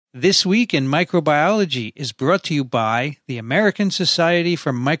This Week in Microbiology is brought to you by the American Society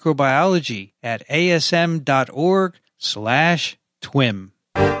for Microbiology at asm.org/TWiM.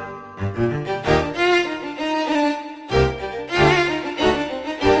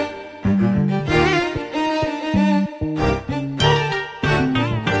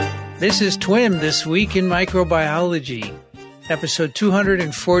 This is TWiM, This Week in Microbiology, episode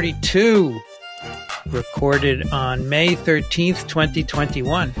 242. Recorded on May 13th,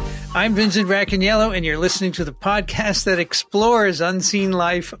 2021. I'm Vincent Racaniello, and you're listening to the podcast that explores unseen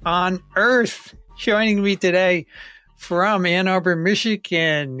life on Earth. Joining me today from Ann Arbor,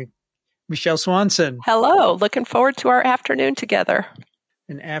 Michigan, Michele Swanson. Hello. Looking forward to our afternoon together.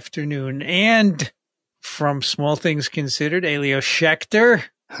 An afternoon. And from Small Things Considered, Elio Schaechter.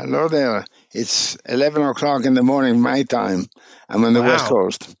 Hello there. It's 11 o'clock in the morning, my time. I'm on the West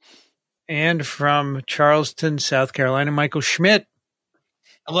Coast. And from Charleston, South Carolina, Michael Schmidt.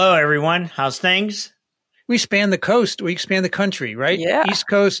 Hello, everyone. How's things? We span the coast. We span the country, right? Yeah. East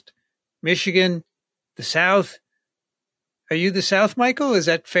Coast, Michigan, the South. Are you the South, Michael? Is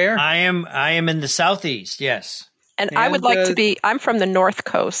that fair? I am in the Southeast, yes. And I would like to be, I'm from the North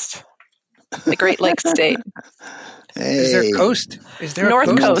Coast, the Great Lakes state. Hey. Is there a coast? Is there North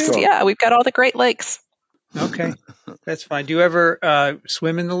a Coast, yeah. We've got all the Great Lakes. Okay, that's fine. Do you ever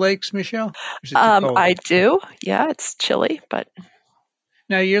swim in the lakes, Michele? Or is it too cold? I do. Yeah, it's chilly, but.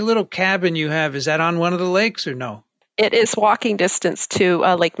 Now, your little cabin you have, is that on one of the lakes or no? It is walking distance to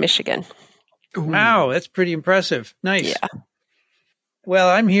Lake Michigan. Wow, that's pretty impressive. Nice. Yeah. Well,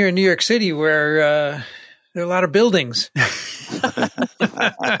 I'm here in New York City where there are a lot of buildings.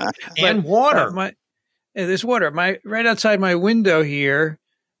 And water. There's water. Right outside my window here,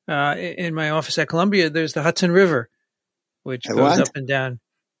 in my office at Columbia, there's the Hudson River, which goes up and down.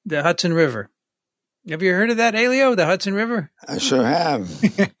 The Hudson River. Have you heard of that, Elio? The Hudson River? I sure have.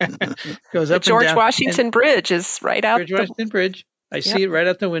 Goes up the George and down. Washington Bridge is right out. George Washington Bridge. I see it right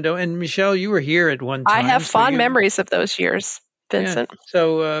out the window. And Michele, you were here at one time. I have fond memories of those years, Vincent. Yeah.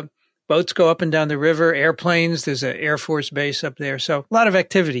 So boats go up and down the river, airplanes. There's an Air Force base up there. So a lot of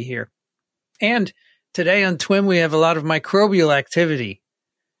activity here. And today on TWiM, we have a lot of microbial activity.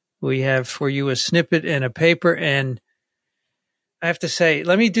 We have for you a snippet and a paper. And I have to say,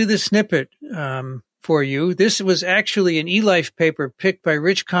 let me do the snippet for you. This was actually an eLife paper picked by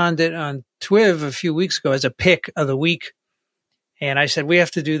Rich Condit on TWiV a few weeks ago as a pick of the week. And I said, we have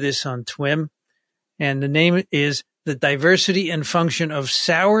to do this on TWiM. And the name is The Diversity and Function of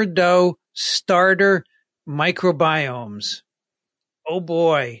Sourdough Starter Microbiomes. Oh,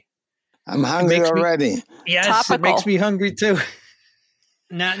 boy. I'm hungry already. Yes, Topical. It makes me hungry, too.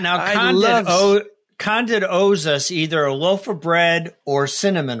 Now Condit owes us either a loaf of bread or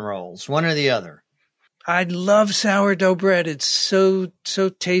cinnamon rolls, one or the other. I love sourdough bread. It's so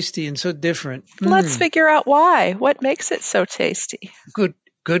tasty and so different. Let's figure out why. What makes it so tasty?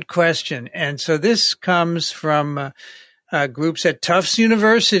 Good question. And so this comes from groups at Tufts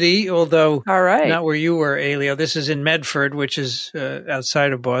University, although not where you were, Elio. This is in Medford, which is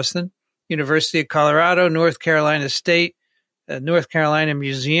outside of Boston. University of Colorado, North Carolina State, North Carolina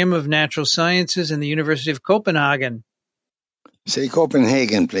Museum of Natural Sciences, and the University of Copenhagen. Say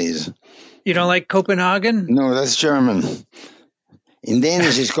Copenhagen, please. You don't like Copenhagen? No, that's German. In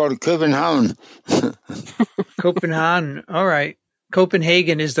Danish, it's called Copenhagen. Copenhagen. All right.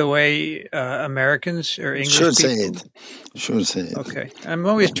 Copenhagen is the way Americans or English Should people Should say it. Okay. I'm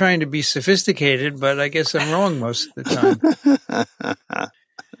always trying to be sophisticated, but I guess I'm wrong most of the time.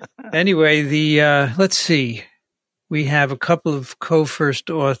 Anyway, let's see. We have a couple of co-first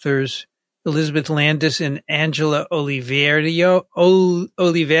authors, Elizabeth Landis and Angela Oliverio,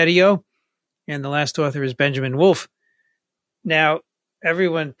 and the last author is Benjamin Wolfe. Now,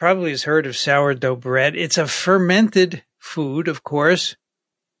 everyone probably has heard of sourdough bread. It's a fermented food, of course,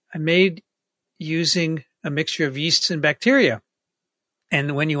 made using a mixture of yeasts and bacteria.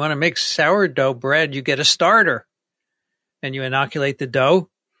 And when you want to make sourdough bread, you get a starter, and you inoculate the dough.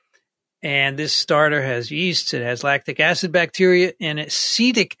 And this starter has yeast, it has lactic acid bacteria, and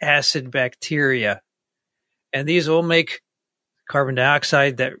acetic acid bacteria. And these all make carbon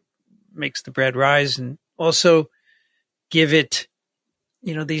dioxide that makes the bread rise, and also give it,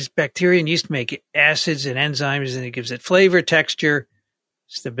 these bacteria and yeast make acids and enzymes, and it gives it flavor, texture,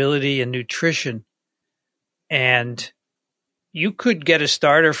 stability, and nutrition. And you could get a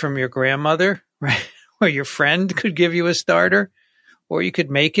starter from your grandmother, right? Or your friend could give you a starter, or you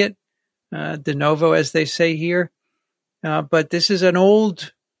could make it. De novo, as they say here. But this is an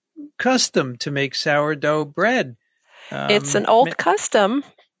old custom to make sourdough bread. It's an old custom,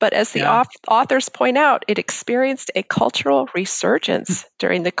 But as the authors point out, it experienced a cultural resurgence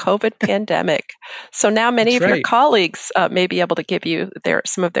during the COVID pandemic. So now many of your colleagues may be able to give you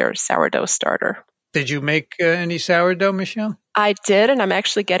some of their sourdough starter. Did you make any sourdough, Michele? I did, and I'm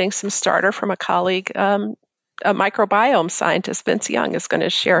actually getting some starter from a colleague. A microbiome scientist, Vince Young, is going to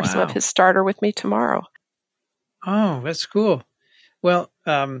share some of his starter with me tomorrow. Oh, that's cool. Well,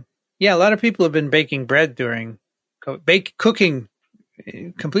 a lot of people have been baking bread during cooking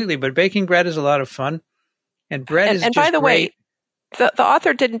completely, but baking bread is a lot of fun. And bread is and just by the great. way, the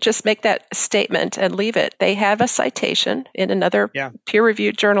author didn't just make that statement and leave it. They have a citation in another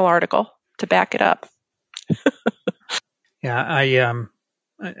peer-reviewed journal article to back it up. Yeah,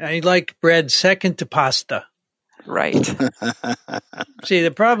 I like bread second to pasta. Right. See,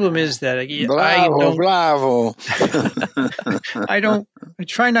 the problem is that Bravo. I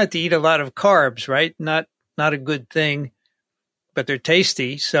try not to eat a lot of carbs, right? Not a good thing, but they're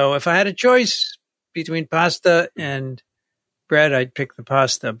tasty. So if I had a choice between pasta and bread, I'd pick the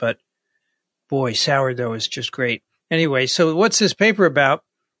pasta. But boy, sourdough is just great. Anyway, so what's this paper about?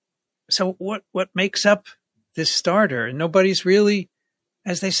 So what makes up this starter? And nobody's really,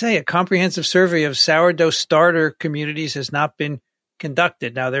 as they say, a comprehensive survey of sourdough starter communities has not been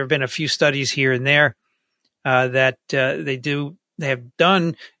conducted. Now, there have been a few studies here and there that they have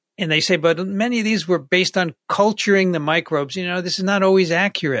done, and they say, but many of these were based on culturing the microbes. This is not always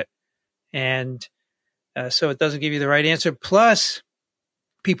accurate. And so it doesn't give you the right answer. Plus,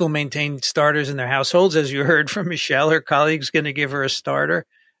 people maintain starters in their households. As you heard from Michele, her colleague's going to give her a starter.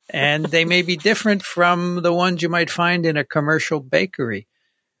 And they may be different from the ones you might find in a commercial bakery.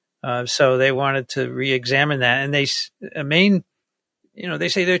 So they wanted to re-examine that. And they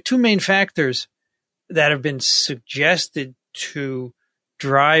say there are two main factors that have been suggested to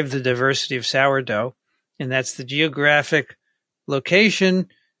drive the diversity of sourdough. And that's the geographic location,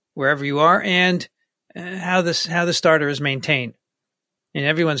 wherever you are, and how the starter is maintained. And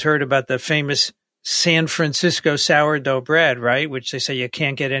everyone's heard about the famous San Francisco sourdough bread, right? Which they say you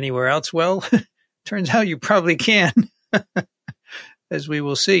can't get anywhere else. Well, turns out you probably can, as we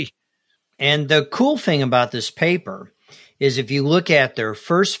will see. And the cool thing about this paper is if you look at their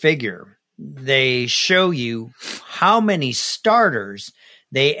first figure, they show you how many starters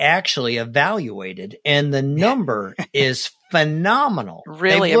they actually evaluated. And the number is phenomenal.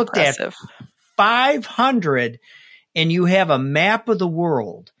 Really impressive. At 500, and you have a map of the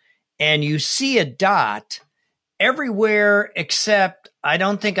world, and you see a dot everywhere except I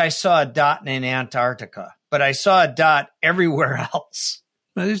don't think I saw a dot in Antarctica, but I saw a dot everywhere else.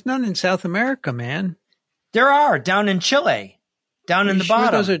 Well, there's none in South America, man. There are, down in Chile, down in the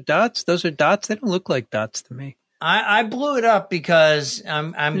bottom. Those are dots? Those are dots? They don't look like dots to me. I blew it up because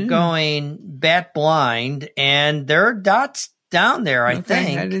I'm going bat blind, and there are dots down there, I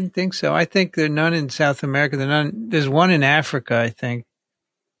think. I didn't think so. I think there are none in South America. There's one in Africa, I think.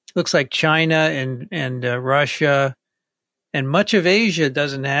 Looks like China and Russia, and much of Asia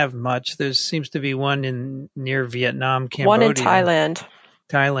doesn't have much. There seems to be one near Vietnam, Cambodia. One in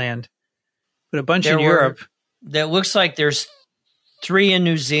Thailand. But a bunch in Europe. That looks like there's 3 in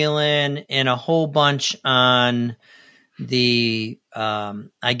New Zealand and a whole bunch on the,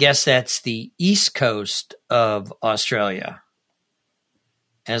 I guess that's the east coast of Australia,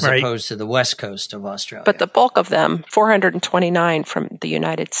 as opposed to the west coast of Australia. But the bulk of them, 429 from the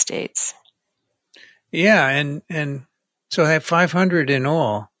United States. Yeah, and so I have 500 in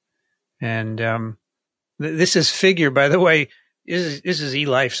all. And this is Figure, by the way. This is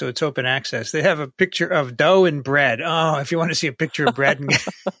eLife, so it's open access. They have a picture of dough and bread. Oh, if you want to see a picture of bread.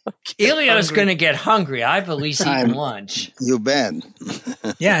 Elio's going to get hungry. I've at least eaten lunch. You bet.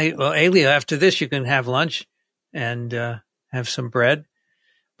 Yeah, well, Elio, after this, you can have lunch and have some bread.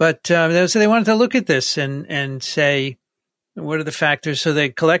 But so they wanted to look at this and say, what are the factors? So they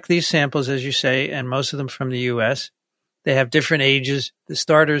collect these samples, as you say, and most of them from the U.S. They have different ages. The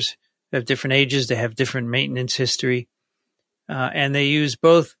starters have different ages. They have different maintenance history. And they use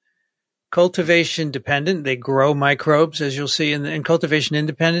both cultivation dependent. They grow microbes, as you'll see, and cultivation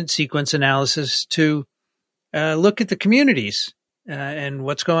independent sequence analysis to look at the communities and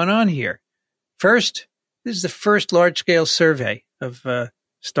what's going on here. First, this is the first large scale survey of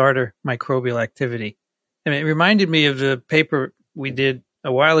starter microbial activity. And it reminded me of the paper we did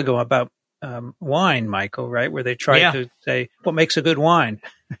a while ago about wine, Michael, right? Where they tried to say what makes a good wine.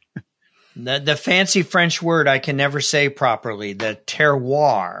 The fancy French word I can never say properly, the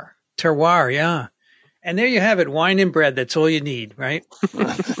terroir. Terroir, yeah. And there you have it, wine and bread. That's all you need, right?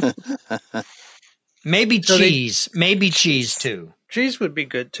 Maybe cheese. Maybe cheese, too. Cheese would be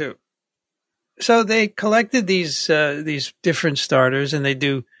good, too. So they collected these different starters, and they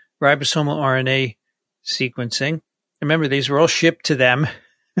do ribosomal RNA sequencing. Remember, these were all shipped to them.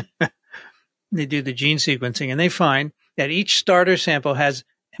 They do the gene sequencing, and they find that each starter sample has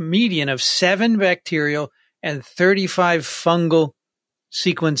a median of 7 bacterial and 35 fungal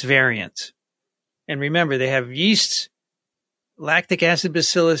sequence variants. And remember, they have yeasts, lactic acid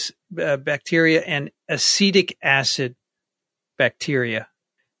bacillus bacteria, and acetic acid bacteria.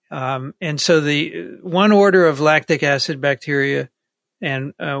 And so the one order of lactic acid bacteria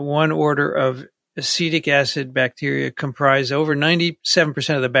and one order of acetic acid bacteria comprise over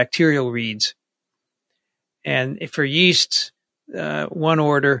 97% of the bacterial reads. And for yeasts, one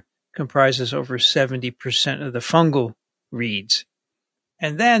order comprises over 70% of the fungal reads.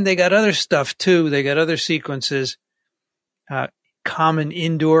 And then they got other stuff too. They got other sequences, common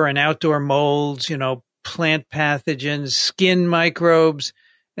indoor and outdoor molds, plant pathogens, skin microbes.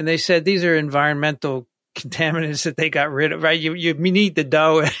 And they said these are environmental contaminants that they got rid of, right? You need the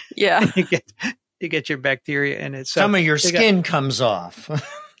dough. Yeah. you get your bacteria in it. So some of your skin comes off.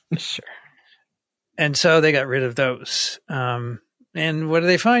 Sure. And so they got rid of those. And what do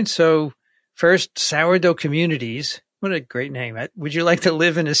they find? So first, sourdough communities. What a great name. Would you like to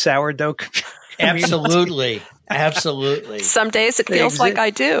live in a sourdough community? Absolutely. Absolutely. Some days it feels like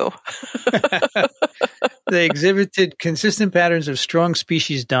I do. They exhibited consistent patterns of strong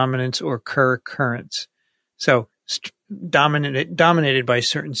species dominance or co-occurrence. So dominated by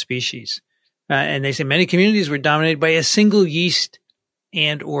certain species. And they say many communities were dominated by a single yeast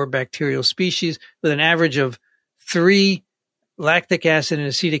and or bacterial species with an average of 3 lactic acid and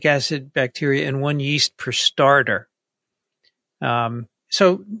acetic acid bacteria and 1 yeast per starter.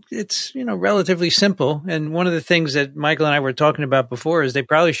 So it's, relatively simple. And one of the things that Michael and I were talking about before is they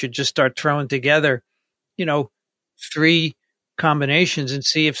probably should just start throwing together, 3 combinations and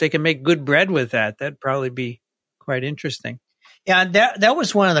see if they can make good bread with that. That'd probably be quite interesting. Yeah, that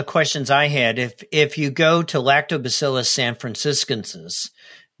was one of the questions I had. If you go to Lactobacillus san franciscensis,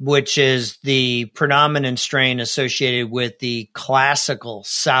 which is the predominant strain associated with the classical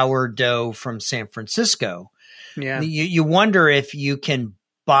sourdough from San Francisco, you wonder if you can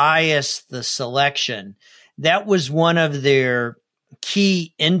bias the selection. That was one of their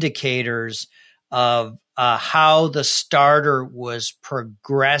key indicators of how the starter was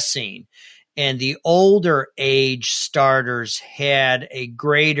progressing. And the older age starters had a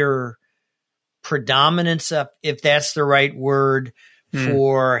greater predominance of, if that's the right word,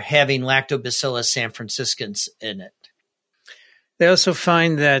 for having Lactobacillus san franciscans in it. They also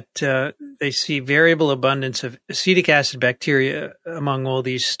find that they see variable abundance of acetic acid bacteria among all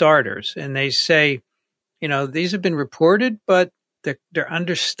these starters. And they say, these have been reported, but they're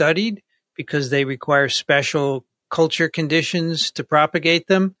understudied because they require special culture conditions to propagate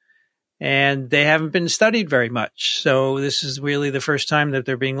them. And they haven't been studied very much. So this is really the first time that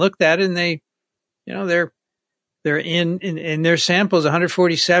they're being looked at. And they, they're in their samples,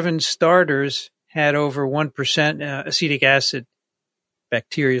 147 starters had over 1% acetic acid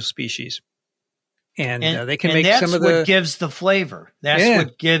bacterial species. And they can make some of the... that's what gives the flavor. That's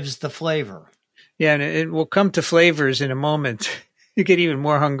what gives the flavor. Yeah, and it will come to flavors in a moment. You get even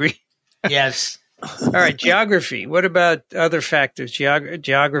more hungry. Yes. All right, geography. What about other factors?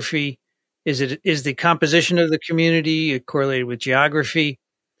 Geography. Is the composition of the community correlated with geography?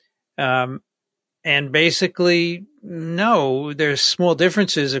 And basically, no, there's small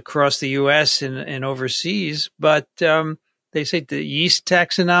differences across the U.S. and overseas, but they say the yeast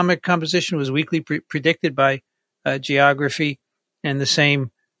taxonomic composition was weakly predicted by geography, and the same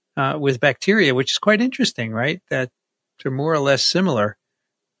with bacteria, which is quite interesting, right? That they're more or less similar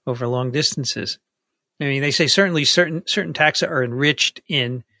over long distances. I mean, they say certainly certain taxa are enriched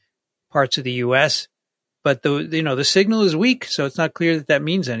in parts of the U.S., but the signal is weak, so it's not clear that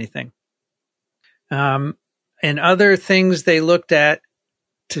means anything. And other things they looked at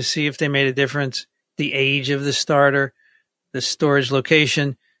to see if they made a difference: the age of the starter, the storage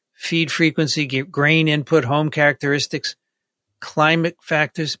location, feed frequency, grain input, home characteristics, climate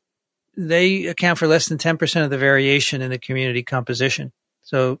factors. They account for less than 10% of the variation in the community composition.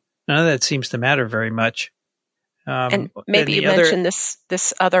 So none of that seems to matter very much. And maybe you mentioned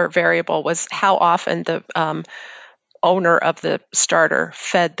this other variable was how often the owner of the starter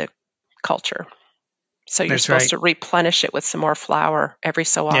fed the culture. So you're supposed to replenish it with some more flour every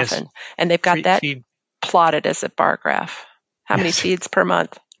so often. Yes. And they've got plotted as a bar graph. How many feeds per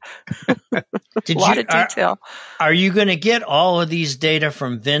month? A lot of detail. Are you going to get all of these data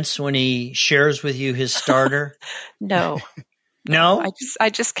from Vince when he shares with you his starter? No. No? I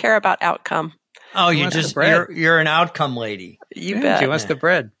just care about outcome. Oh, you're an outcome lady. You bet. She wants the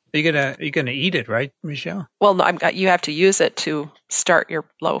bread. You're gonna eat it, right, Michele? Well, no, you have to use it to start your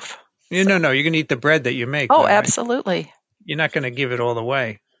loaf. No, you're gonna eat the bread that you make. Oh, though, right? absolutely. You're not gonna give it all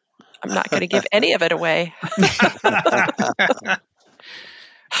away. I'm not going to give any of it away.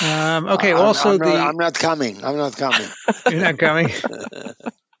 Okay. I'm not coming. You're not coming.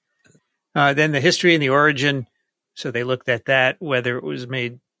 Then the history and the origin. So they looked at that, whether it was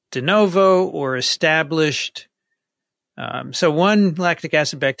made de novo or established. So one lactic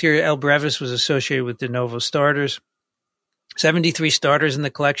acid bacteria, L. brevis, was associated with de novo starters. 73 starters in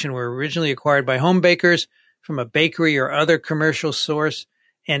the collection were originally acquired by home bakers from a bakery or other commercial source,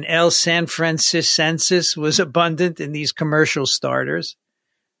 and L. sanfrancisensis was abundant in these commercial starters.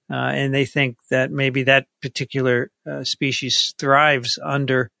 And they think that maybe that particular species thrives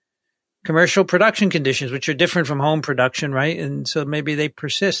under commercial production conditions, which are different from home production, right? And so maybe they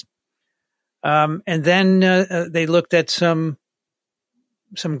persist. And then they looked at some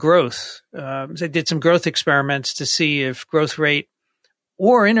growth. They did some growth experiments to see if growth rate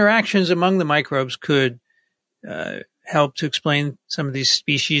or interactions among the microbes could help to explain some of these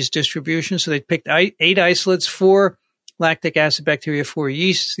species distributions. So they picked 8 isolates, 4 lactic acid bacteria, 4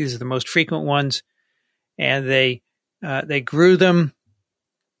 yeasts. These are the most frequent ones. And they grew them.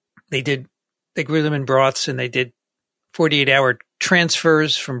 They grew them in broths, and they did 48-hour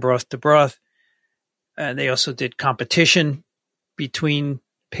transfers from broth to broth. They also did competition between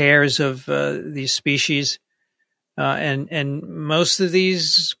pairs of these species. And most of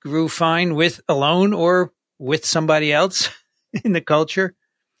these grew fine alone or with somebody else in the culture.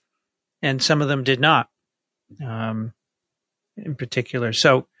 And some of them did not, in particular.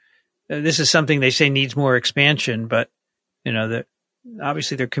 So this is something they say needs more expansion, but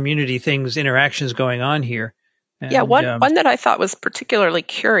obviously there are community things, interactions going on here. And, one that I thought was particularly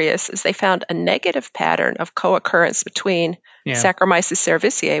curious is they found a negative pattern of co-occurrence between Saccharomyces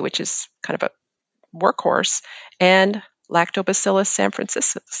cerevisiae, which is kind of a workhorse, and Lactobacillus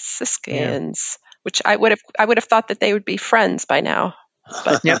sanfranciscans, which I would have thought that they would be friends by now.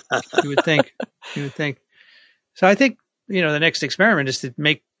 But yeah, you would think. So I think the next experiment is to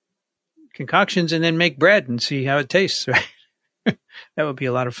make concoctions and then make bread and see how it tastes. Right? That would be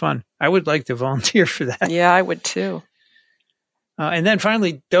a lot of fun. I would like to volunteer for that. Yeah, I would too. And then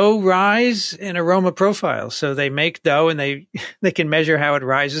finally, dough rise and aroma profiles. So they make dough and they can measure how it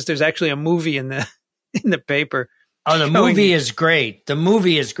rises. There's actually a movie in the paper. Oh, the movie is great. The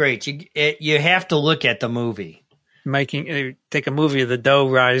movie is great. You have to look at the movie. Take a movie of the dough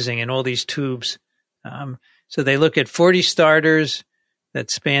rising in all these tubes. So they look at 40 starters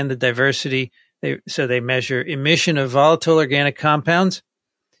that span the diversity. They measure emission of volatile organic compounds,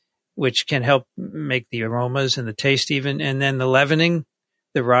 which can help make the aromas and the taste even, and then the leavening,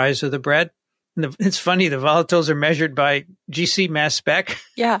 the rise of the bread. And it's funny, the volatiles are measured by GC mass spec.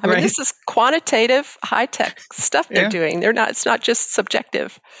 Yeah, I mean, this is quantitative, high-tech stuff they're doing. It's not just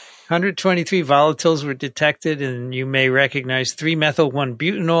subjective. 123 volatiles were detected, and you may recognize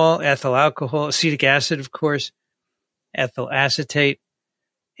 3-methyl-1-butanol, ethyl alcohol, acetic acid, of course, ethyl acetate.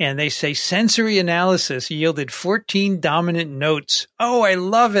 And they say sensory analysis yielded 14 dominant notes. Oh, I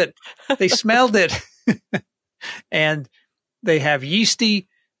love it. They smelled it. And they have yeasty,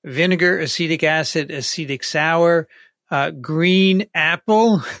 vinegar, acetic acid, acetic sour, green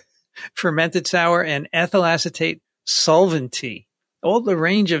apple, fermented sour, and ethyl acetate solventy. All the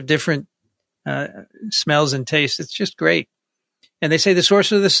range of different smells and tastes. It's just great. And they say the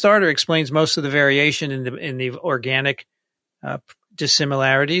source of the starter explains most of the variation in the organic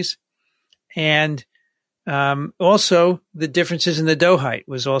dissimilarities. And also the differences in the dough height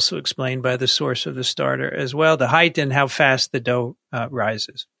was also explained by the source of the starter as well, the height and how fast the dough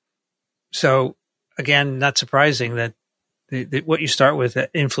rises. So again, not surprising that what you start with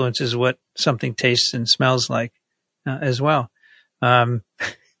influences what something tastes and smells like as well. And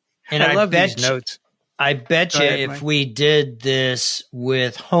I love these notes. I bet you if we did this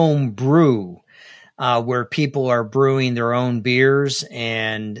with home brew, where people are brewing their own beers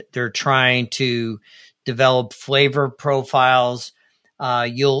and they're trying to develop flavor profiles,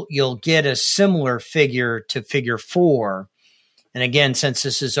 you'll get a similar figure to figure 4. And again, since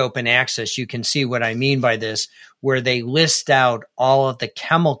this is open access, you can see what I mean by this, where they list out all of the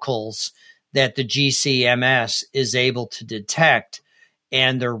chemicals that the GCMS is able to detect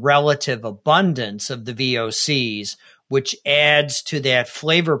and their relative abundance of the VOCs, which adds to that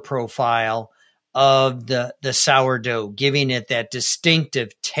flavor profile of the sourdough, giving it that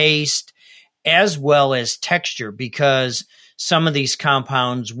distinctive taste as well as texture, because some of these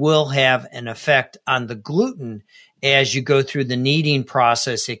compounds will have an effect on the gluten. As you go through the kneading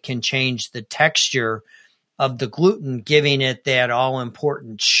process, it can change the texture of the gluten, giving it that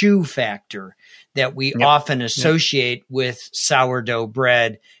all-important chew factor that we often associate with sourdough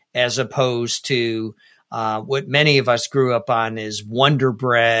bread, as opposed to what many of us grew up on is Wonder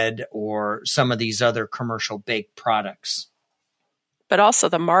Bread or some of these other commercial baked products. But also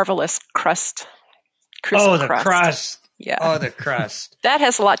the marvelous crust. Oh, the crust. Yeah. Oh, the crust. That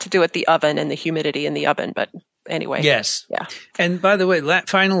has a lot to do with the oven and the humidity in the oven, but anyway. Yes. Yeah. And by the way,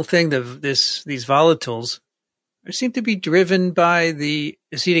 final thing, these volatiles seem to be driven by the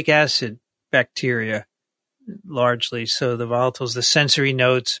acetic acid bacteria largely. So the volatiles, the sensory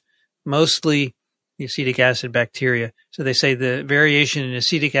notes, mostly the acetic acid bacteria. So they say the variation in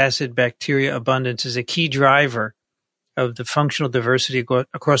acetic acid bacteria abundance is a key driver of the functional diversity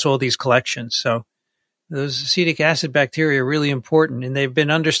across all these collections. So those acetic acid bacteria are really important, and they've been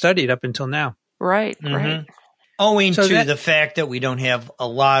understudied up until now. Right, right. Owing to the fact that we don't have a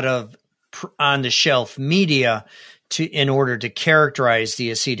lot of on-the-shelf media in order to characterize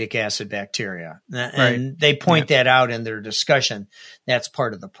the acetic acid bacteria. And they point that out in their discussion. That's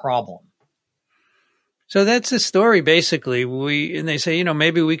part of the problem. So that's the story, basically. And they say,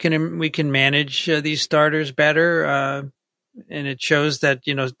 maybe we can manage these starters better. And it shows that,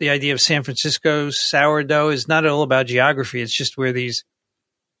 the idea of San Francisco sourdough is not all about geography. It's just where these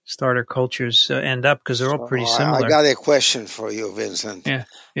starter cultures end up, because they're all pretty similar. I got a question for you, Vincent.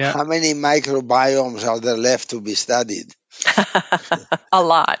 Yeah. How many microbiomes are there left to be studied? A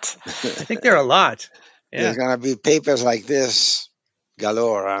lot. I think there are a lot. Yeah. There's going to be papers like this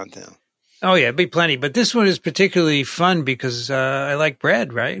galore, aren't there? Oh, yeah, be plenty. But this one is particularly fun because I like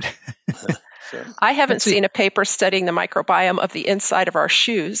bread, right? Sure. I haven't seen a paper studying the microbiome of the inside of our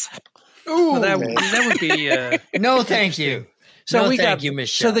shoes. Ooh, well, that would be... No, thank you. So thank you,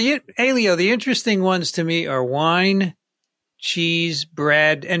 Michele. So Elio, the interesting ones to me are wine, cheese,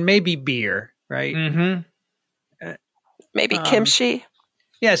 bread, and maybe beer, right? Mm-hmm. Maybe kimchi.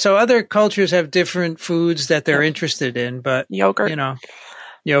 Yeah, so other cultures have different foods that they're interested in, but yogurt.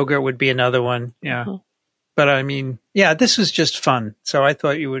 Yogurt would be another one, yeah. Mm-hmm. But I mean, this was just fun, so I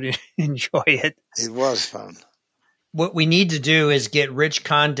thought you would enjoy it. It was fun. What we need to do is get Rich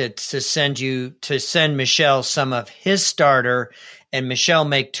Condit to send Michele some of his starter, and Michele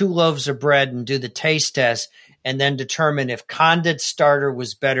make 2 loaves of bread and do the taste test, and then determine if Condit's starter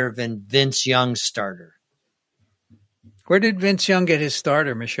was better than Vince Young's starter. Where did Vince Young get his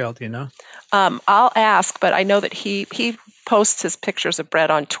starter, Michele? Do you know? I'll ask, but I know that he posts his pictures of bread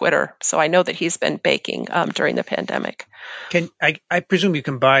on Twitter, so I know that he's been baking during the pandemic. I presume you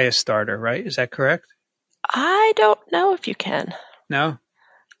can buy a starter, right? Is that correct? I don't know if you can. No?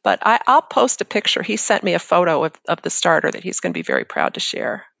 But I'll post a picture. He sent me a photo of the starter that he's going to be very proud to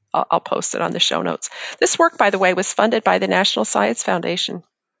share. I'll post it on the show notes. This work, by the way, was funded by the National Science Foundation.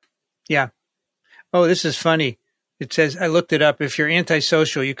 Yeah. Oh, this is funny. It says, I looked it up. If you're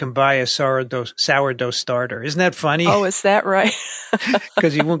antisocial, you can buy a sourdough starter. Isn't that funny? Oh, is that right?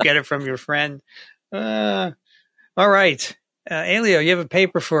 Because you won't get it from your friend. All right. Elio, you have a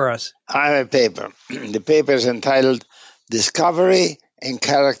paper for us. I have a paper. The paper is entitled Discovery and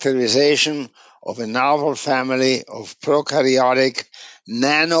Characterization of a Novel Family of Prokaryotic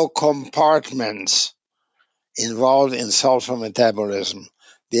Nanocompartments Involved in Sulfur Metabolism.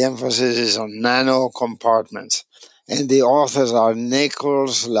 The emphasis is on nanocompartments. And the authors are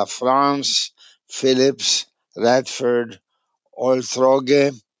Nichols, LaFrance, Phillips, Radford,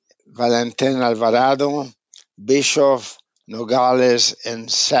 Oltroge, Valentin Alvarado, Bischoff, Nogales, and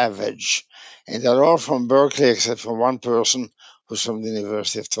Savage. And they're all from Berkeley except for one person who's from the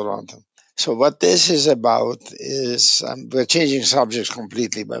University of Toronto. So what this is about is, we're changing subjects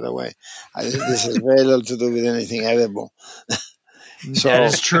completely, by the way. This has very little to do with anything edible. That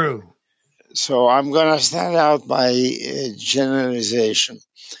is true. So I'm going to start out by generalization,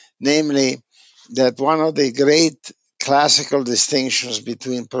 namely that one of the great classical distinctions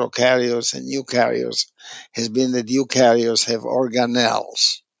between prokaryotes and eukaryotes has been that eukaryotes have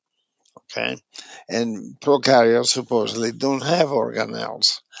organelles, okay? And prokaryotes supposedly don't have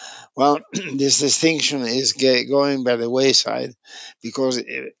organelles. Well, this distinction is going by the wayside because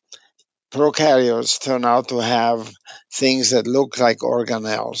prokaryotes turn out to have things that look like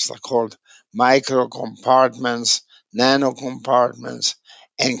organelles. They're called microcompartments, nanocompartments,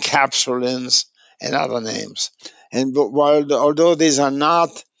 encapsulins, and other names. And although these are not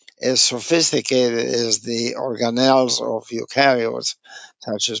as sophisticated as the organelles of eukaryotes,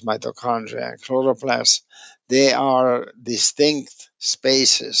 such as mitochondria and chloroplasts, they are distinct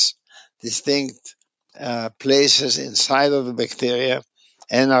spaces, distinct places inside of the bacteria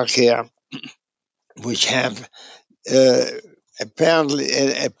and archaea, which have apparently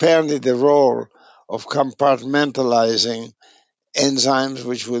the role of compartmentalizing enzymes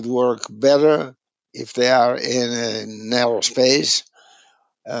which would work better if they are in a narrow space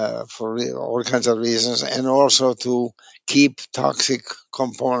for all kinds of reasons, and also to keep toxic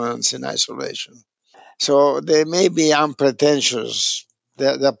components in isolation. So they may be unpretentious.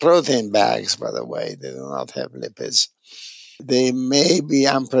 They're protein bags, by the way. They do not have lipids. They may be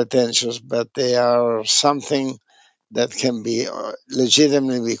unpretentious, but they are something that can be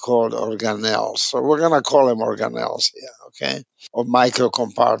legitimately called organelles. So we're going to call them organelles here, okay? Or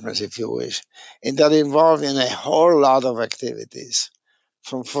microcompartments, if you wish. And they're involved in a whole lot of activities,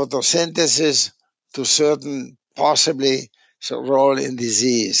 from photosynthesis to certain possibly role in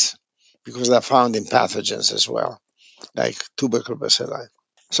disease, because they're found in pathogens as well, like tubercle bacilli.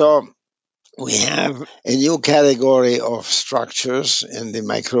 So we have a new category of structures in the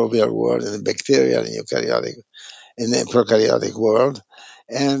microbial world, in the bacterial and eukaryotic, in the prokaryotic world,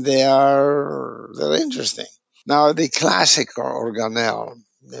 and they're interesting. Now, the classical organelle,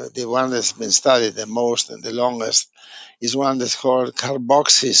 the one that's been studied the most and the longest, is one that's called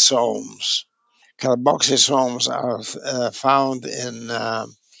carboxysomes. Carboxysomes are found in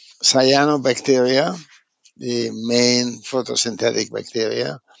cyanobacteria, the main photosynthetic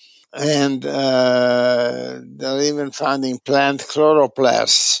bacteria, and they're even found in plant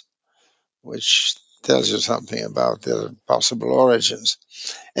chloroplasts, which tells you something about their possible origins.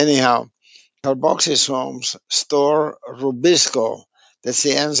 Anyhow, carboxysomes store rubisco. That's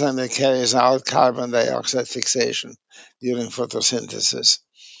the enzyme that carries out carbon dioxide fixation during photosynthesis.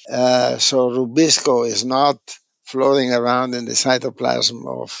 So rubisco is not floating around in the cytoplasm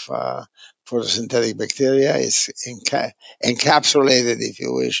of photosynthetic bacteria. It's encapsulated, if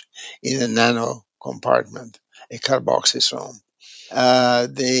you wish, in a nanocompartment, a carboxysome.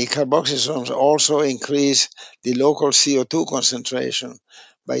 The carboxysomes also increase the local CO2 concentration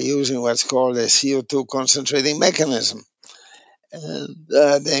by using what's called a CO2 concentrating mechanism. And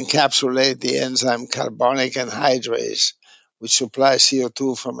they encapsulate the enzyme carbonic anhydrase, which supplies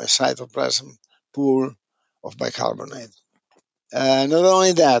CO2 from a cytoplasm pool of bicarbonate. Not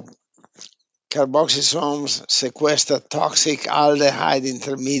only that, carboxysomes sequester toxic aldehyde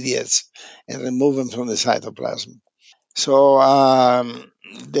intermediates and remove them from the cytoplasm. So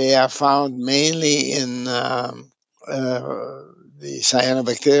they are found mainly in the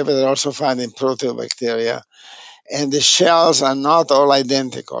cyanobacteria, but they're also found in proteobacteria. And the shells are not all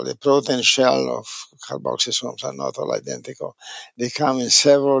identical. The protein shell of carboxysomes are not all identical. They come in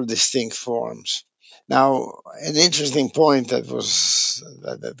several distinct forms. Now, an interesting point that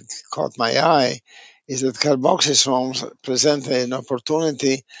caught my eye is that carboxysomes present an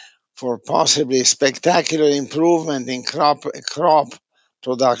opportunity for possibly spectacular improvement in crop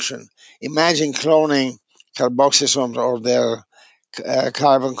production. Imagine cloning carboxysomes or their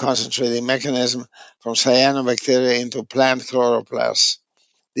carbon concentrating mechanism from cyanobacteria into plant chloroplasts.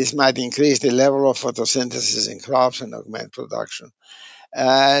 This might increase the level of photosynthesis in crops and augment production.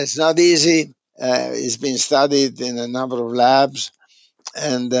 It's not easy. It's been studied in a number of labs,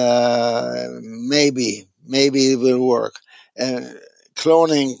 and maybe it will work.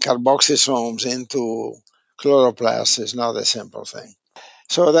 Cloning carboxysomes into chloroplasts is not a simple thing.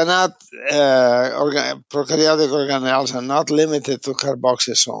 So they're not prokaryotic organelles are not limited to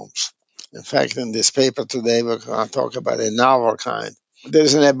carboxysomes. In fact, in this paper today, we're going to talk about a novel kind.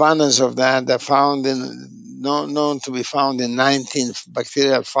 There's an abundance of that. They're found known to be found in 19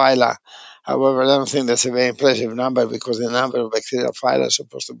 bacterial phyla. However, I don't think that's a very impressive number because the number of bacterial phyla is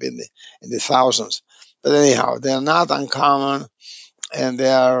supposed to be in the thousands. But anyhow, they're not uncommon, and they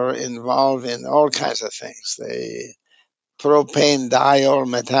are involved in all kinds of things. Propane diol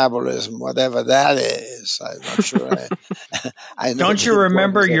metabolism, whatever that is. I'm not sure. I don't you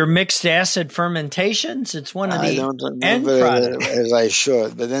remember your mixed acid fermentations? It's one of the end products. As I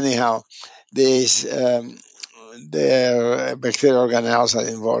should. But anyhow, these their bacterial organelles are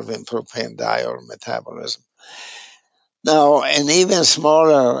involved in propane diol metabolism. Now, an even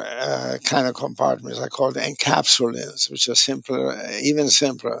smaller kind of compartments are called encapsulins, which are even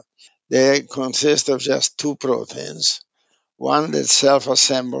simpler. They consist of just two proteins. One that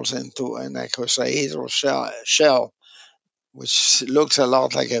self-assembles into an icosahedral shell, which looks a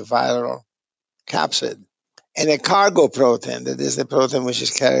lot like a viral capsid, and a cargo protein, that is the protein which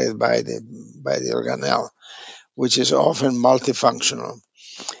is carried by the organelle, which is often multifunctional.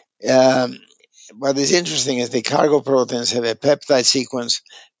 What is interesting is the cargo proteins have a peptide sequence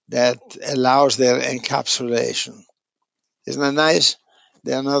that allows their encapsulation. Isn't that nice?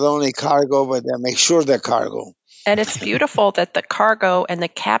 They're not only cargo, but they make sure they're cargo. And it's beautiful that the cargo and the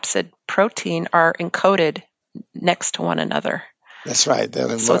capsid protein are encoded next to one another. That's right.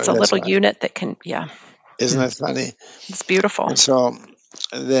 So it's a little unit that can, Isn't that funny? It's beautiful. And so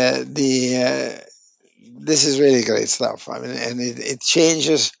this is really great stuff. I mean, and it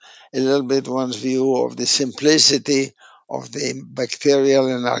changes a little bit one's view of the simplicity of the bacterial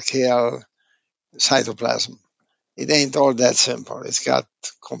and archaeal cytoplasm. It ain't all that simple. It's got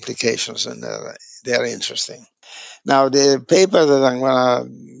complications, and they're interesting. Now, the paper that I'm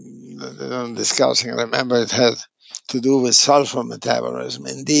going to discuss, and remember, it had to do with sulfur metabolism.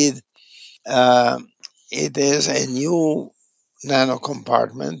 Indeed, it is a new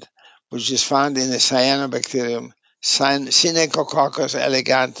nanocompartment which is found in the cyanobacterium Synechococcus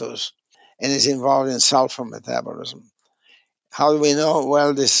elegantus and is involved in sulfur metabolism. How do we know?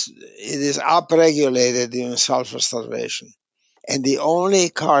 Well, it is upregulated during sulfur starvation. And the only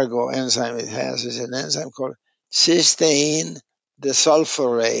cargo enzyme it has is an enzyme called cysteine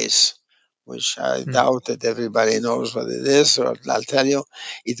desulfurase, which I doubt that everybody knows what it is, so I'll tell you.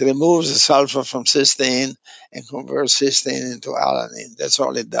 It removes the sulfur from cysteine and converts cysteine into alanine. That's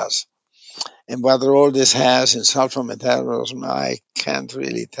all it does. And what role this has in sulfur metabolism, I can't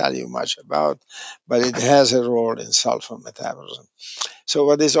really tell you much about, but it has a role in sulfur metabolism. So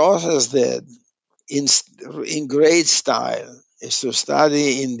what these authors did in great style is to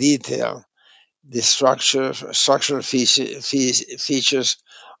study in detail the structural features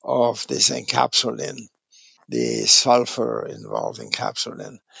of this encapsulin, the sulfur involved in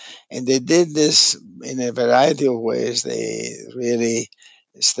encapsulin. And they did this in a variety of ways. They really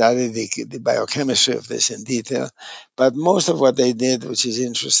studied the biochemistry of this in detail. But most of what they did, which is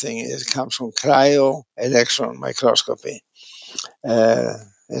interesting, is comes from cryo-electron microscopy.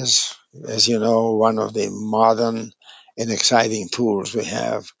 As you know, one of the modern and exciting tools we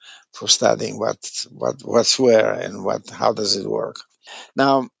have for studying what's where and how does it work.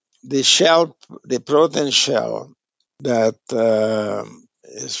 Now, the protein shell that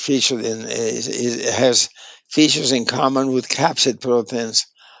is featured has features in common with capsid proteins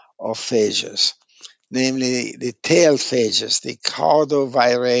of phages, namely the tail phages, the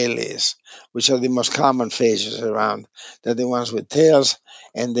caudovirales, which are the most common phages around. They're the ones with tails,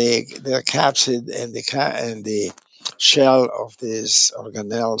 and their capsid and the shell of these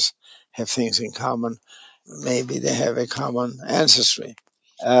organelles have things in common. Maybe they have a common ancestry.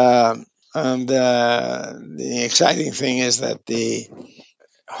 And the exciting thing is that the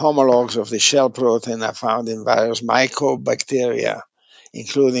homologs of the shell protein are found in various mycobacteria,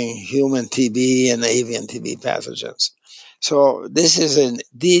 including human TB and avian TB pathogens. So this is a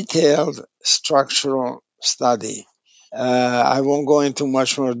detailed structural study. I won't go into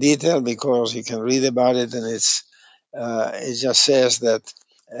much more detail because you can read about it, and it just says that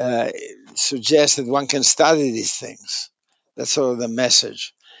it suggests that one can study these things. That's sort of the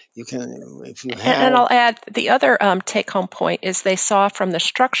message. You can, if you have. And I'll add the other take-home point is they saw from the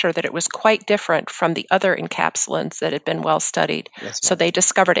structure that it was quite different from the other encapsulants that had been well studied. So they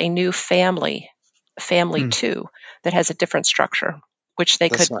discovered a new family 2, that has a different structure, which they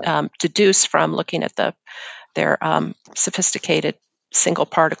could deduce from looking at their sophisticated single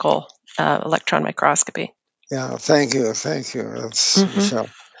particle electron microscopy. Yeah, thank you. That's Michele.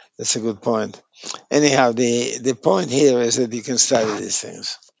 That's a good point. Anyhow, the point here is that you can study these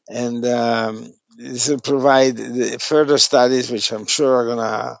things. And this will provide further studies, which I'm sure are going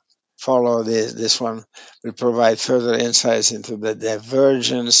to follow this one, will provide further insights into the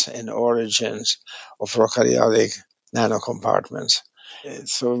divergence and origins of prokaryotic nanocompartments.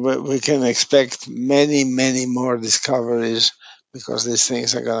 So we can expect many, many more discoveries because these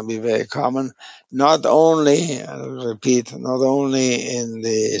things are going to be very common, not only, I'll repeat, not only in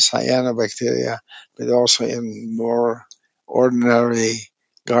the cyanobacteria, but also in more ordinary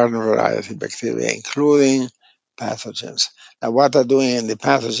garden variety bacteria, including pathogens. Now, what they're doing in the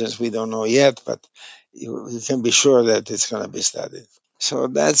pathogens, we don't know yet, but you can be sure that it's going to be studied. So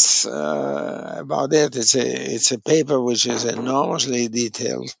that's about it. It's a paper which is enormously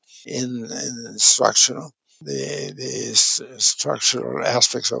detailed in structural. The structural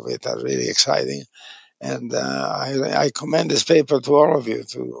aspects of it are really exciting, and I commend this paper to all of you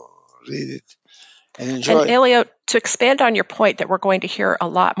to read it and enjoy. And Elio, to expand on your point that we're going to hear a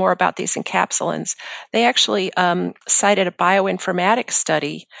lot more about these encapsulins, they actually cited a bioinformatics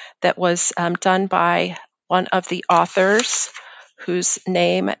study that was done by one of the authors whose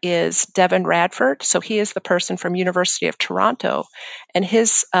name is Devin Radford. So he is the person from University of Toronto, and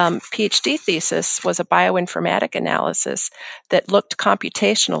his PhD thesis was a bioinformatic analysis that looked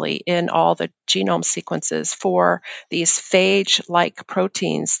computationally in all the genome sequences for these phage-like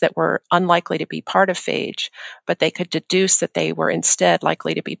proteins that were unlikely to be part of phage, but they could deduce that they were instead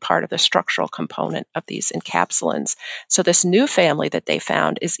likely to be part of the structural component of these encapsulins. So this new family that they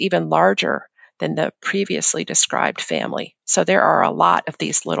found is even larger than the previously described family. So there are a lot of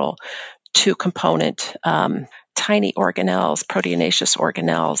these little two-component tiny organelles, proteinaceous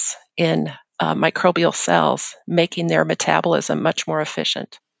organelles in microbial cells, making their metabolism much more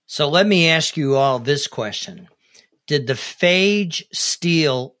efficient. So let me ask you all this question. Did the phage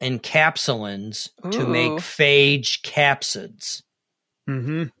steal encapsulins to make phage capsids?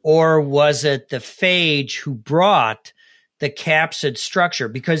 Mm-hmm. Or was it the phage who brought the capsid structure?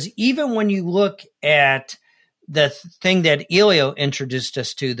 Because even when you look at the thing that Elio introduced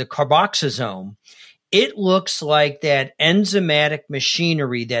us to, the carboxysome, it looks like that enzymatic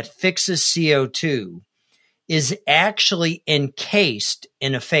machinery that fixes CO2 is actually encased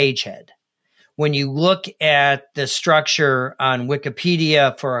in a phage head. When you look at the structure on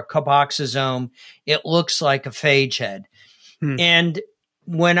Wikipedia for a carboxysome, it looks like a phage head. And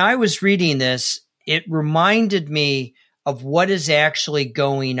when I was reading this, it reminded me of what is actually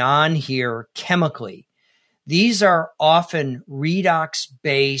going on here chemically. These are often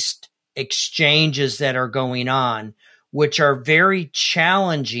redox-based exchanges that are going on, which are very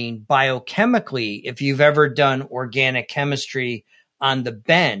challenging biochemically. If you've ever done organic chemistry on the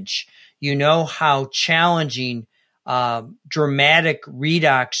bench, you know how challenging dramatic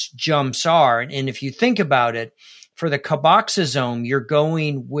redox jumps are. And if you think about it, for the carboxysome, you're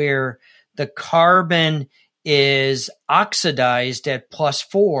going where the carbon is oxidized at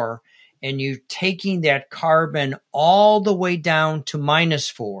 +4, and you're taking that carbon all the way down to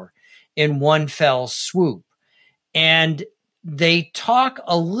 -4 in one fell swoop. And they talk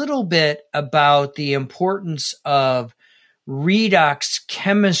a little bit about the importance of redox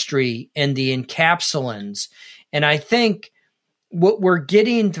chemistry in the encapsulins. And I think what we're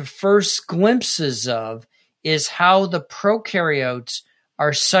getting the first glimpses of is how the prokaryotes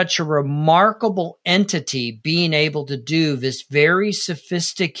are such a remarkable entity, being able to do this very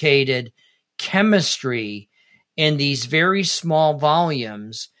sophisticated chemistry in these very small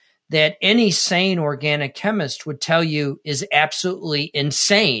volumes that any sane organic chemist would tell you is absolutely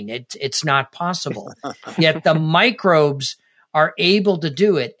insane. It's not possible. Yet the microbes are able to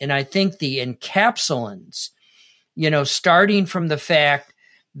do it. And I think the encapsulins, starting from the fact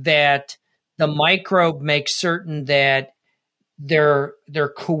that the microbe makes certain that they're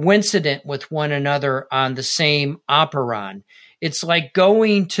coincident with one another on the same operon. It's like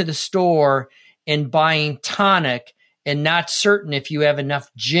going to the store and buying tonic and not certain if you have enough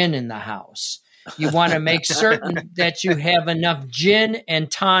gin in the house. You want to make certain that you have enough gin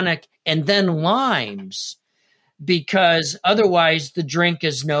and tonic and then limes, because otherwise the drink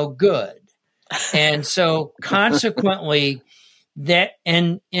is no good. And so consequently, that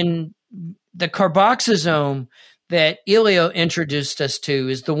in the carboxysome that Elio introduced us to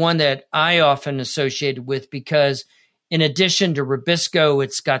is the one that I often associated with, because in addition to ribisco,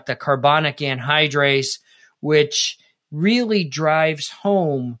 it's got the carbonic anhydrase, which really drives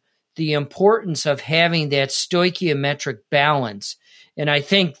home the importance of having that stoichiometric balance. And I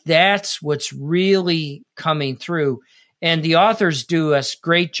think that's what's really coming through. And the authors do us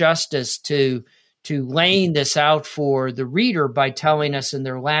great justice to laying this out for the reader by telling us in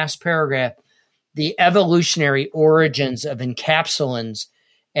their last paragraph the evolutionary origins of encapsulins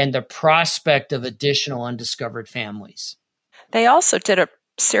and the prospect of additional undiscovered families. They also did a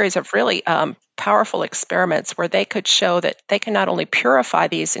series of really powerful experiments where they could show that they can not only purify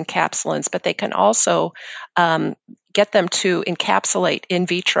these encapsulins, but they can also get them to encapsulate in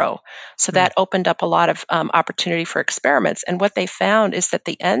vitro. So that opened up a lot of opportunity for experiments. And what they found is that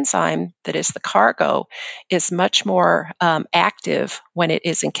the enzyme that is the cargo is much more active when it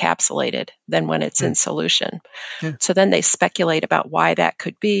is encapsulated than when it's in solution. So then they speculate about why that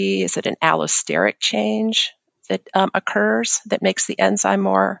could be. Is it an allosteric change that occurs that makes the enzyme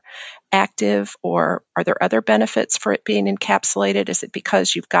more active, or are there other benefits for it being encapsulated? Is it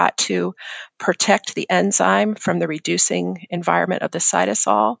because you've got to protect the enzyme from the reducing environment of the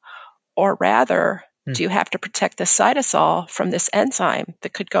cytosol, or rather, do you have to protect the cytosol from this enzyme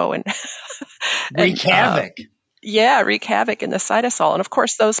that could go and wreak havoc? Wreak havoc in the cytosol. And of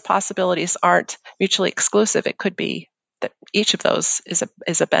course, those possibilities aren't mutually exclusive. It could be that each of those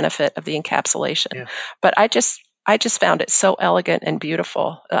is a benefit of the encapsulation. But I just found it so elegant and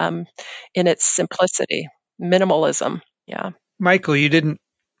beautiful in its simplicity, minimalism. Michael, you didn't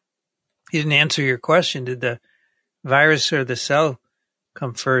answer your question. Did the virus or the cell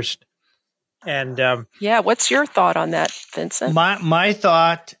come first? And what's your thought on that, Vincent? My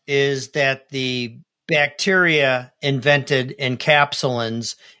thought is that the bacteria invented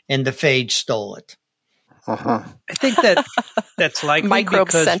encapsulins and the phage stole it. Uh-huh. I think that's likely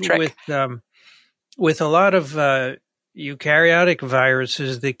because with a lot of eukaryotic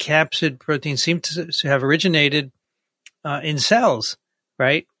viruses, the capsid protein seems to have originated in cells,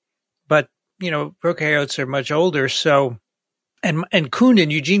 right? But prokaryotes are much older, so. And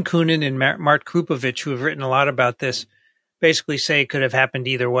Eugene Koonin and Mart Krupovich, who have written a lot about this, basically say it could have happened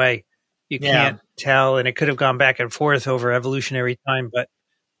either way. You can't tell, and it could have gone back and forth over evolutionary time. But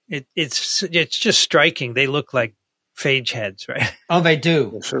it's just striking. They look like phage heads, right? Oh, they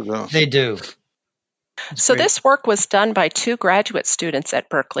do. They do. So this work was done by two graduate students at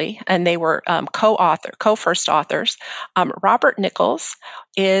Berkeley, and they were co-first authors. Robert Nichols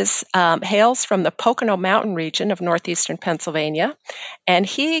hails from the Pocono Mountain region of northeastern Pennsylvania, and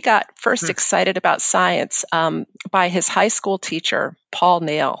he got first excited about science by his high school teacher, Paul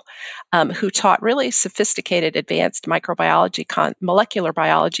Nail, who taught really sophisticated advanced microbiology, molecular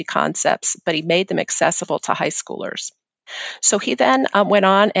biology concepts, but he made them accessible to high schoolers. So he then went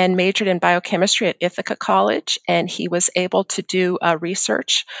on and majored in biochemistry at Ithaca College, and he was able to do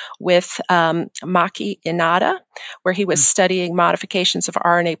research with Maki Inada, where he was studying modifications of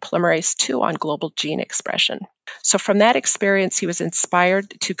RNA polymerase II on global gene expression. So from that experience, he was inspired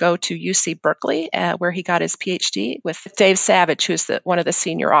to go to UC Berkeley, where he got his PhD with Dave Savage, who's one of the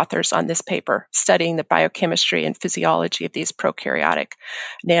senior authors on this paper, studying the biochemistry and physiology of these prokaryotic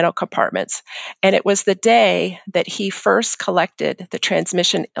nanocompartments. And it was the day that he first collected the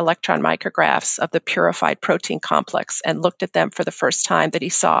transmission electron micrographs of the purified protein complex and looked at them for the first time that he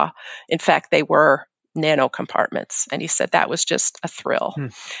saw, in fact, they were nanocompartments. And he said that was just a thrill.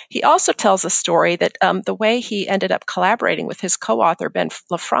 He also tells a story that the way he ended up collaborating with his co-author, Ben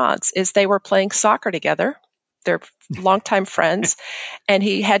LaFrance, is they were playing soccer together. They're longtime friends, and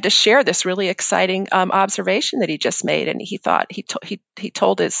he had to share this really exciting observation that he just made. And he thought he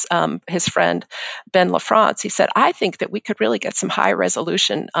told his friend Ben LaFrance. He said, "I think that we could really get some high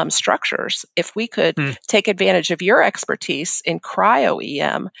resolution structures if we could take advantage of your expertise in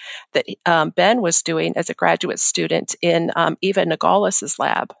cryo-EM that Ben was doing as a graduate student in Eva Nogales'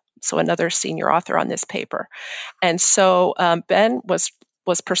 lab." So another senior author on this paper, and so Ben was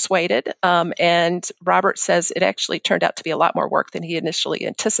persuaded, and Robert says it actually turned out to be a lot more work than he initially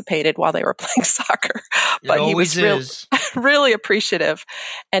anticipated while they were playing soccer. But he was really appreciative,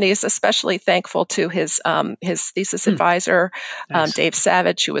 and he's especially thankful to his thesis advisor, Dave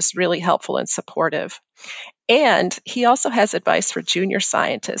Savage, who was really helpful and supportive. And he also has advice for junior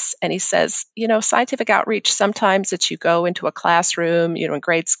scientists. And he says, scientific outreach, sometimes it's you go into a classroom, in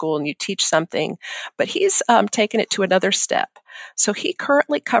grade school and you teach something, but he's taken it to another step. So he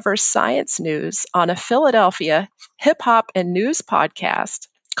currently covers science news on a Philadelphia hip hop and news podcast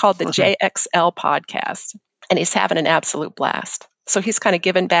called the JXL podcast. And he's having an absolute blast. So he's kind of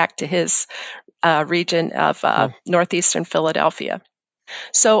given back to his region of northeastern Philadelphia.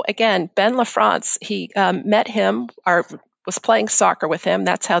 So again, Ben LaFrance, he met him or was playing soccer with him.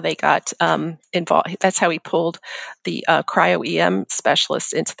 That's how they got involved. That's how he pulled the cryo-EM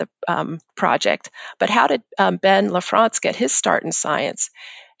specialists into the project. But how did Ben LaFrance get his start in science?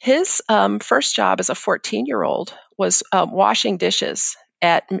 His first job as a 14-year-old was washing dishes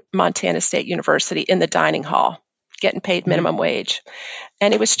at Montana State University in the dining hall, getting paid minimum wage.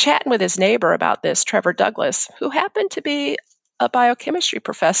 And he was chatting with his neighbor about this, Trevor Douglas, who happened to be a biochemistry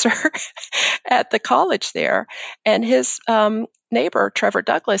professor at the college there. And his neighbor, Trevor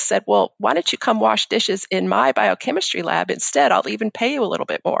Douglas, said, "Well, why don't you come wash dishes in my biochemistry lab instead? I'll even pay you a little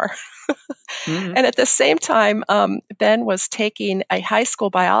bit more." And at the same time, Ben was taking a high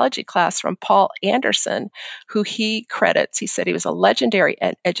school biology class from Paul Anderson, who he credits. He said he was a legendary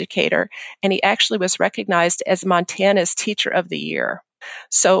educator, and he actually was recognized as Montana's Teacher of the Year.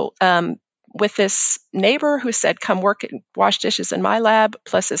 So with this neighbor who said, "Come work and wash dishes in my lab,"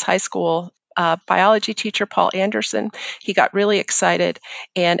 plus his high school biology teacher, Paul Anderson, he got really excited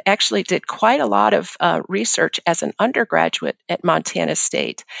and actually did quite a lot of research as an undergraduate at Montana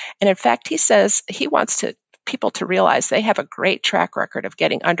State. And in fact, he says he wants people to realize they have a great track record of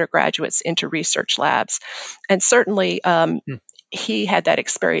getting undergraduates into research labs. And certainly, he had that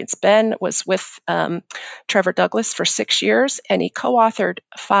experience. Ben was with Trevor Douglas for 6 years, and he co-authored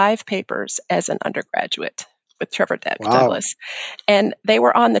 5 papers as an undergraduate with Trevor Douglas. And they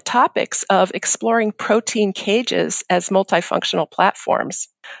were on the topics of exploring protein cages as multifunctional platforms.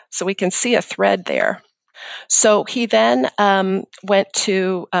 So we can see a thread there. So he then went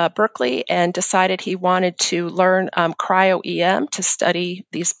to Berkeley and decided he wanted to learn cryo-EM to study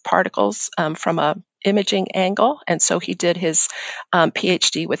these particles from a imaging angle. And so he did his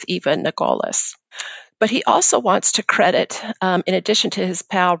PhD with Eva Nagolis. But he also wants to credit, in addition to his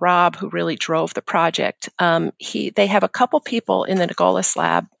pal Rob, who really drove the project, they have a couple people in the Nagolis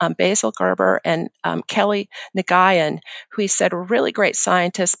lab, Basil Gerber and Kelly Nagayan, who he said were really great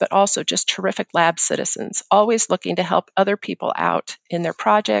scientists, but also just terrific lab citizens, always looking to help other people out in their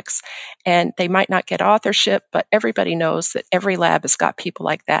projects. And they might not get authorship, but everybody knows that every lab has got people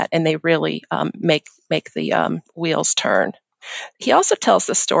like that, and they really make the wheels turn. He also tells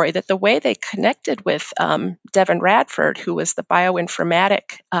the story that the way they connected with Devin Radford, who was the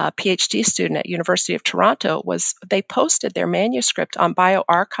bioinformatic PhD student at University of Toronto, was they posted their manuscript on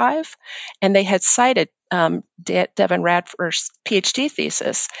bioRxiv, and they had cited Devin Radford's PhD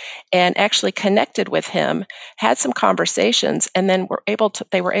thesis and actually connected with him, had some conversations, and then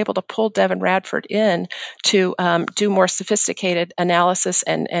they were able to pull Devin Radford in to do more sophisticated analysis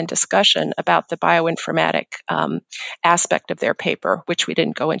and discussion about the bioinformatic aspect of their paper, which we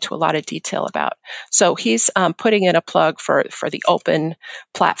didn't go into a lot of detail about. So he's putting in a plug for the open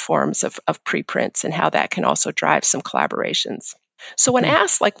platforms of preprints and how that can also drive some collaborations. So when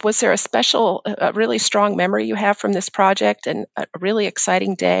asked, was there a special, really strong memory you have from this project and a really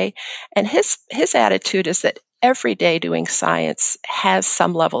exciting day? And his attitude is that every day doing science has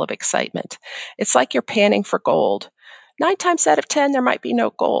some level of excitement. It's like you're panning for gold. 9 times out of 10, there might be no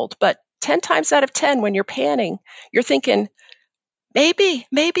gold, but 10 times out of 10, when you're panning, you're thinking, maybe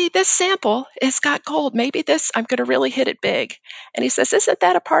this sample has got gold. Maybe I'm going to really hit it big. And he says, isn't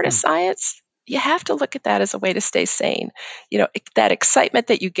that a part of science? You have to look at that as a way to stay sane. That excitement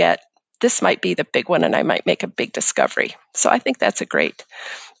that you get, this might be the big one and I might make a big discovery. So I think that's a great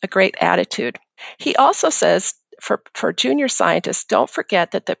attitude. He also says for junior scientists, don't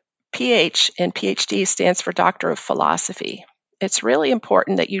forget that the PH in PhD stands for Doctor of Philosophy. It's really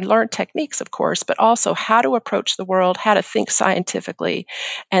important that you learn techniques, of course, but also how to approach the world, how to think scientifically.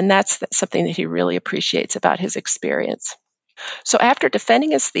 And that's something that he really appreciates about his experience. So after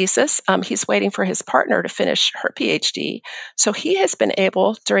defending his thesis, he's waiting for his partner to finish her PhD. So he has been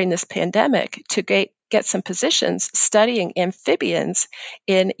able, during this pandemic, to get some positions studying amphibians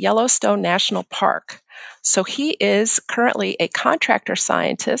in Yellowstone National Park. So he is currently a contractor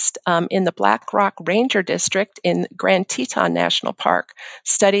scientist in the Black Rock Ranger District in Grand Teton National Park,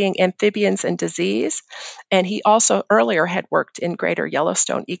 studying amphibians and disease. And he also earlier had worked in greater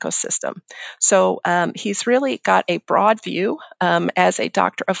Yellowstone ecosystem. So he's really got a broad view as a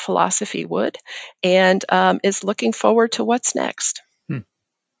doctor of philosophy would, and is looking forward to what's next.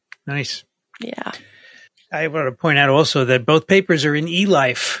 Nice. Yeah. I want to point out also that both papers are in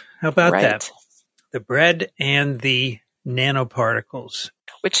eLife. How about Right. that? The bread and the nanoparticles.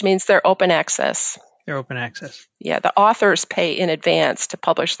 Which means they're open access. They're open access. Yeah, the authors pay in advance to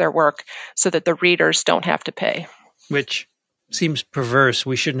publish their work so that the readers don't have to pay. Which seems perverse.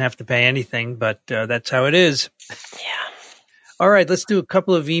 We shouldn't have to pay anything, but that's how it is. Yeah. All right, let's do a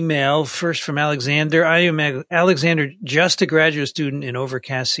couple of email. First from Alexander. I am Alexander, just a graduate student in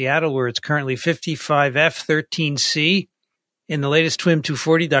overcast Seattle, where it's currently 55F 13C. In the latest TWiM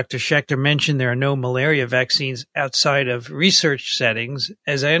 240, Dr. Schaechter mentioned there are no malaria vaccines outside of research settings.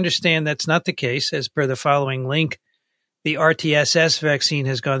 As I understand, that's not the case. As per the following link, the RTSS vaccine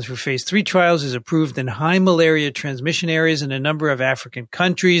has gone through phase 3 trials, is approved in high malaria transmission areas in a number of African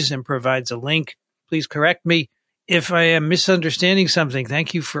countries, and provides a link. Please correct me if I am misunderstanding something.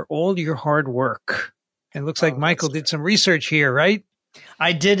 Thank you for all your hard work. It looks like Michael did some research here, right?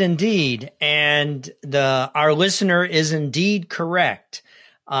 I did indeed, and our listener is indeed correct.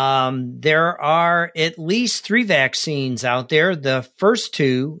 There are at least 3 vaccines out there. The first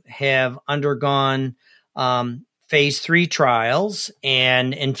 2 have undergone phase 3 trials,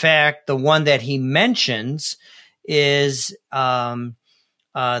 and in fact, the one that he mentions is the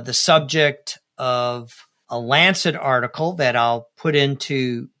subject of a Lancet article that I'll put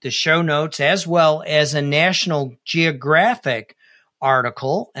into the show notes, as well as a National Geographic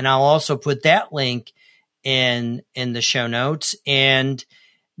article, and I'll also put that link in the show notes. And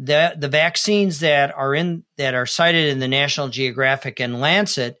the vaccines that are cited in the National Geographic and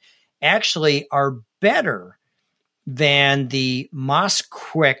Lancet actually are better than the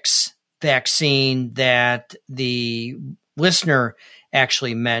Mosquix vaccine that the listener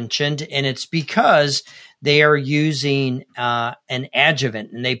actually mentioned, and it's because they are using an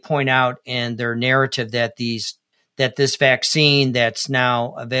adjuvant, and they point out in their narrative that this vaccine that's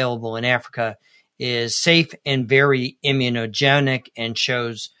now available in Africa is safe and very immunogenic and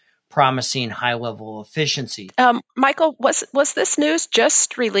shows promising high level efficiency. Michael, was this news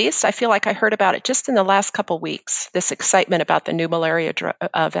just released? I feel like I heard about it just in the last couple of weeks, this excitement about the new malaria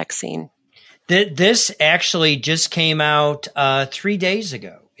vaccine. This actually just came out 3 days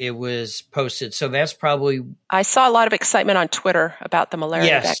ago. It was posted. So that's probably... I saw a lot of excitement on Twitter about the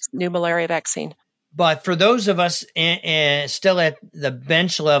new malaria vaccine. But for those of us still at the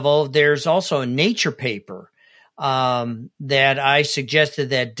bench level, there's also a Nature paper that I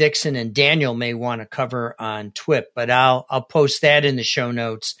suggested that Dixon and Daniel may want to cover on TWiM, but I'll post that in the show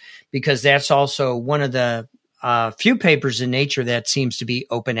notes because that's also one of the few papers in Nature that seems to be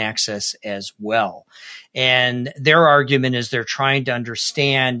open access as well. And their argument is they're trying to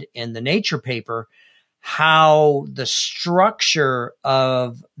understand in the Nature paper how the structure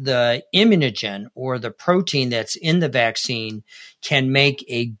of the immunogen or the protein that's in the vaccine can make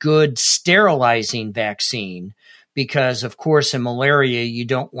a good sterilizing vaccine. Because, of course, in malaria, you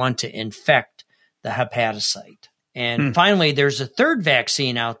don't want to infect the hepatocyte. And finally, there's a third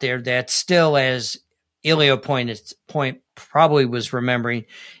vaccine out there that still, as Elio probably was remembering,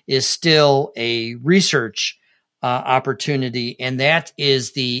 is still a research opportunity, and that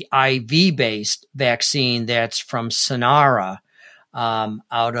is the IV-based vaccine that's from Sonara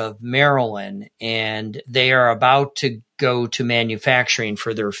out of Maryland, and they are about to go to manufacturing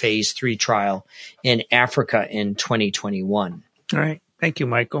for their phase 3 trial in Africa in 2021. All right. Thank you,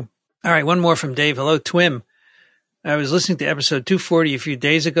 Michael. All right. One more from Dave. Hello, TWiM. I was listening to episode 240 a few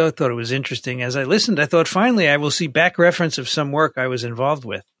days ago. Thought it was interesting. As I listened, I thought finally I will see back reference of some work I was involved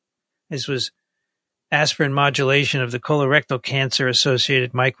with. This was aspirin modulation of the colorectal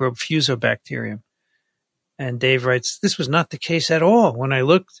cancer-associated microbe Fusobacterium. And Dave writes, this was not the case at all when I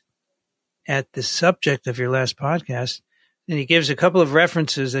looked at the subject of your last podcast. And he gives a couple of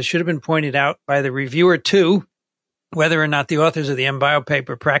references that should have been pointed out by the reviewer too, whether or not the authors of the MBio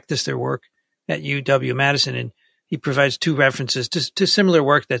paper practiced their work at UW-Madison. And he provides 2 references to similar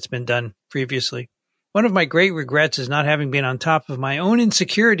work that's been done previously. One of my great regrets is not having been on top of my own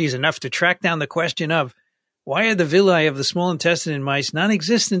insecurities enough to track down the question of why are the villi of the small intestine in mice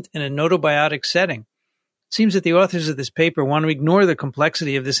non-existent in a gnotobiotic setting? It seems that the authors of this paper want to ignore the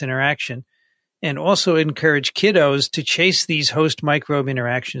complexity of this interaction and also encourage kiddos to chase these host microbe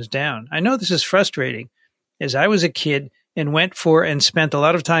interactions down. I know this is frustrating, as I was a kid and went for and spent a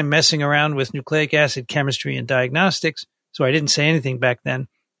lot of time messing around with nucleic acid chemistry and diagnostics, so I didn't say anything back then.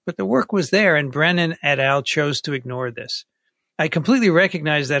 But the work was there, and Brennan et al. Chose to ignore this. I completely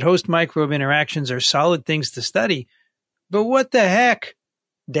recognize that host microbe interactions are solid things to study, but what the heck,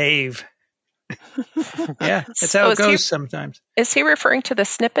 Dave? Yeah, that's how it goes sometimes. Is he referring to the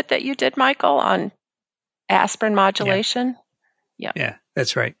snippet that you did, Michael, on aspirin modulation? Yeah,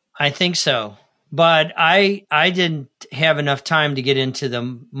 that's right. I think so. But I didn't have enough time to get into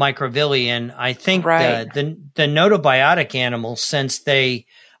the microvilli, and I think the gnotobiotic animals, since they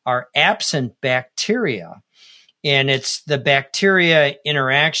are absent bacteria, and it's the bacteria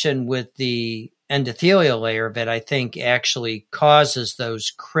interaction with the endothelial layer that I think actually causes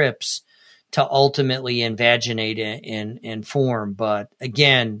those crypts to ultimately invaginate and form. But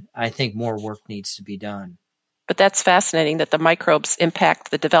again, I think more work needs to be done. But that's fascinating that the microbes impact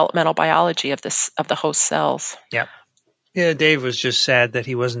the developmental biology of the host cells. Yeah. Yeah, Dave was just sad that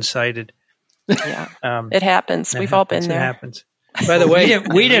he wasn't cited. Yeah, it happens. We've all been there. It happens. By the way,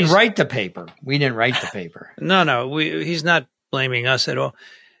 we didn't write the paper. No, he's not blaming us at all.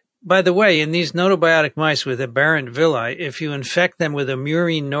 By the way, in these gnotobiotic mice with aberrant villi, if you infect them with a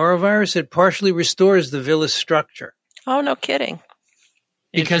murine norovirus, it partially restores the villus structure. Oh, no kidding.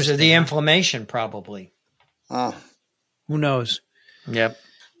 Because of the inflammation, probably. Oh. Who knows? Yep.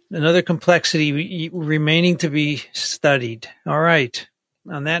 Another complexity remaining to be studied. All right.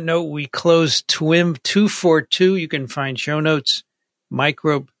 On that note, we close TWiM 242. You can find show notes,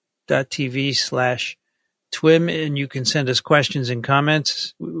 microbe.tv/TWiM, and you can send us questions and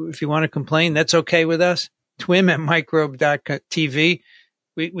comments. If you want to complain, that's okay with us. TWiM@microbe.tv.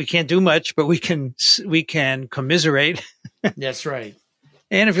 We can't do much, but we can commiserate. That's right.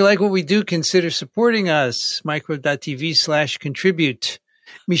 And if you like what we do, consider supporting us. Microbe.tv/contribute.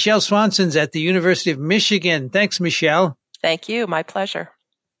 Michele Swanson's at the University of Michigan. Thanks, Michele. Thank you. My pleasure.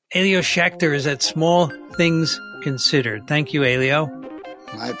 Elio Schaechter is at Small Things Considered. Thank you, Elio.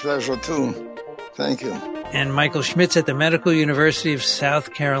 My pleasure, too. Thank you. And Michael Schmidt at the Medical University of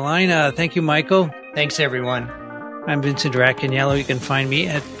South Carolina. Thank you, Michael. Thanks, everyone. I'm Vincent Racaniello. You can find me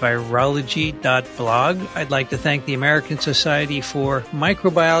at virology.blog. I'd like to thank the American Society for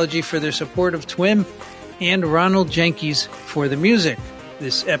Microbiology for their support of TWiM and Ronald Jenkins for the music.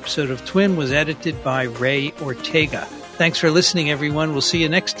 This episode of TWiM was edited by Ray Ortega. Thanks for listening, everyone. We'll see you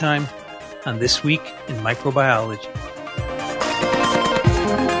next time on This Week in Microbiology.